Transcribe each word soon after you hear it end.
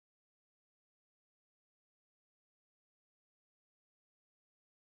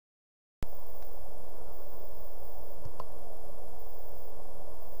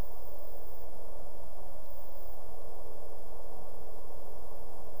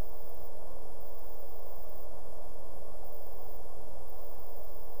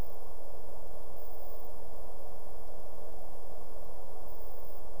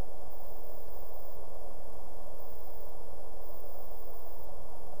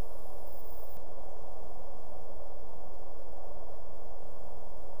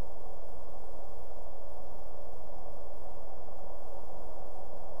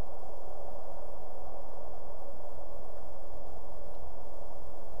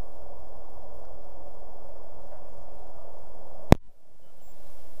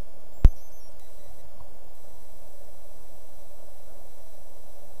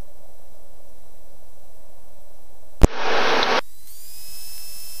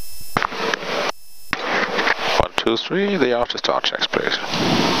2, 3, the after start checks, please.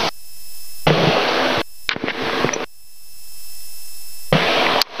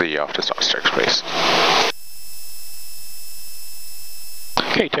 The after start checks, please.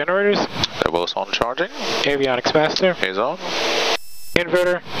 Okay, generators. They're both on charging. Avionics master. Is on.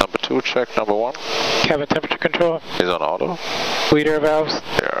 Inverter. Number 2 check, number 1. Cabin temperature control. Is on auto. Bleed air valves.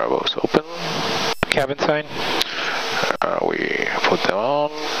 They are both open. Cabin sign. We put them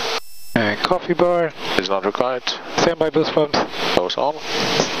on. And coffee bar. Is not required. Standby boost pumps. Both on.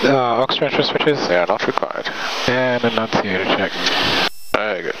 Aux transfer switches. They are not required. And annunciator check.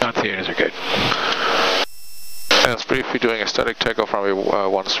 Very good. Annunciators are good. Let's briefly doing a static takeoff runway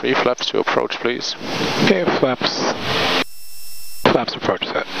 13, flaps to approach, please. Okay, flaps. Flaps approach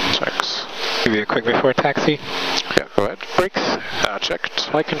set. Checks. Give you a quick before taxi. Yeah, go ahead. Brakes.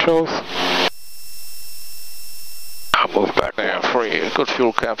 Checked. Light controls. I'll move back. They are free. Good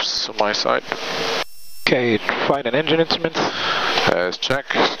fuel caps on my side. Okay, flight and engine instruments.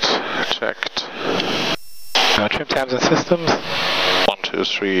 Checked. Checked. Trim tabs and systems. 1, 2,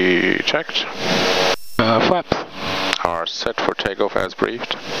 3, checked. Flaps. Are set for takeoff as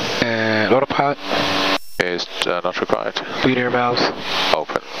briefed. And autopilot. Is not required. Bleed air valves.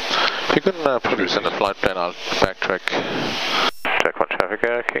 Open. If you can put this in the flight plan, I'll backtrack. Check 1 traffic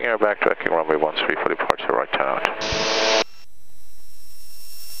air, King Air backtracking runway 13 for departure, right turn out.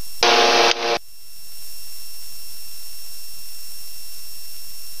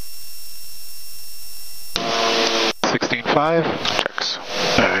 Checks.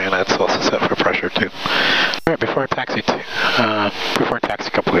 Alright, and that's also set for pressure too. Alright, before taxi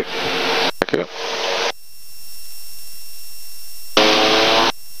complete. Thank you.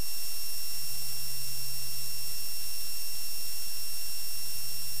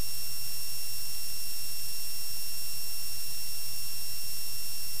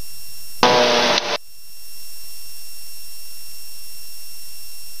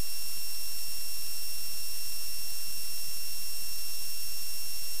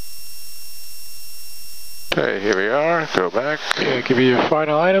 Okay, here we are. Go back. Okay, give you your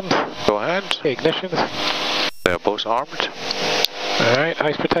final items. Go ahead. Okay, ignitions. They're both armed. Alright,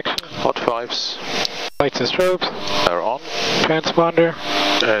 ice protection. Hot 5s. Lights and strobes. They're on. Transponder.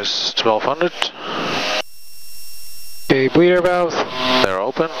 There's 1200. Okay, bleed air valves. They're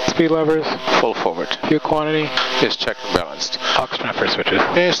open. Speed levers. Full forward. Fuel quantity. Is checked and balanced. Aux transfer switches.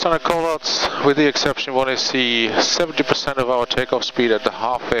 Okay, standard callouts, with the exception we want to see 70% of our takeoff speed at the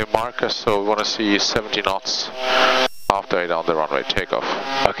halfway marker, so we want to see 70 knots halfway down the runway takeoff.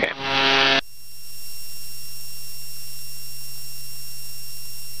 Okay.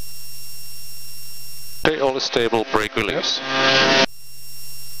 Okay, all is stable, brake release.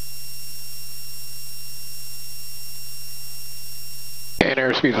 And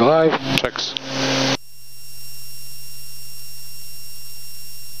airspeed alive. Checks.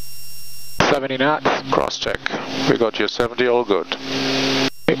 70 knots. Cross check. We got your 70, all good.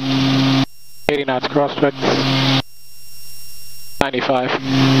 80 knots cross check.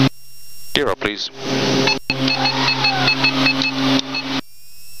 95. 0, please.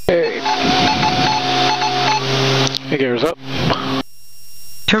 Okay. Gears up.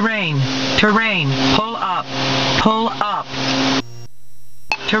 Terrain, terrain, pull up, pull up.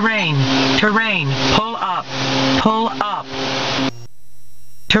 Terrain, terrain, pull up, pull up.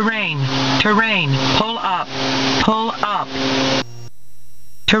 Terrain, terrain, pull up, pull up.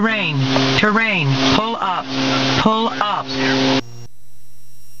 Terrain, terrain, pull up, pull up.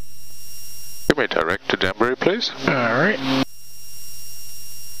 Give me direct to Danbury, please. Alright.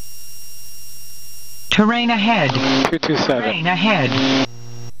 Terrain ahead. 227. Terrain ahead.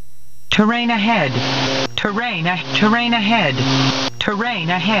 Terrain ahead. Terrain ahead. Terrain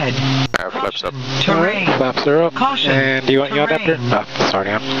ahead. Flaps up. Terrain. Right, flaps are up. Caution. And do you want your adapter? Terrain. Oh,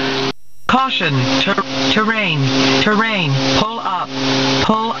 sorry, on. Caution. Terrain. Terrain. Pull up.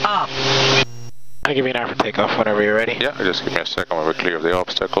 Pull up. I'll give you an hour for takeoff whenever you're ready. Yeah, just give me a second when we clear the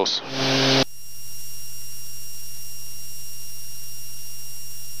obstacles.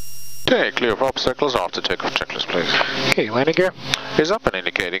 Okay, clear of obstacles after takeoff checklist, please. Okay, landing gear. Is up and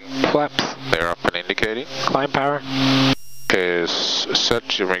indicating. Flaps. They're up and indicating. Climb power. Is set.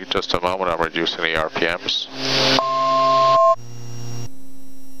 Give me just a moment. I'm reducing the RPMs.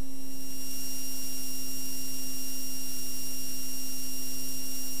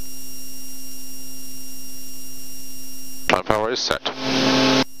 Climb power is set.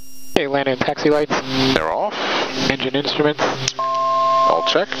 Okay, landing and taxi lights. They're off. Engine instruments. All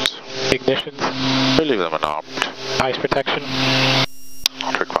checked. Ignitions. We leave them unarmed. Ice protection.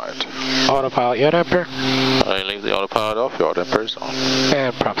 Not required. right. Autopilot, yaw damper. I leave the autopilot off, your damper is on.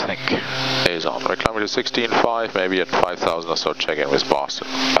 And prop sync. Is on. We're climbing to 16.5, maybe at 5,000 or so, check in with Boston.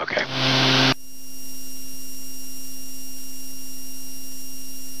 Okay.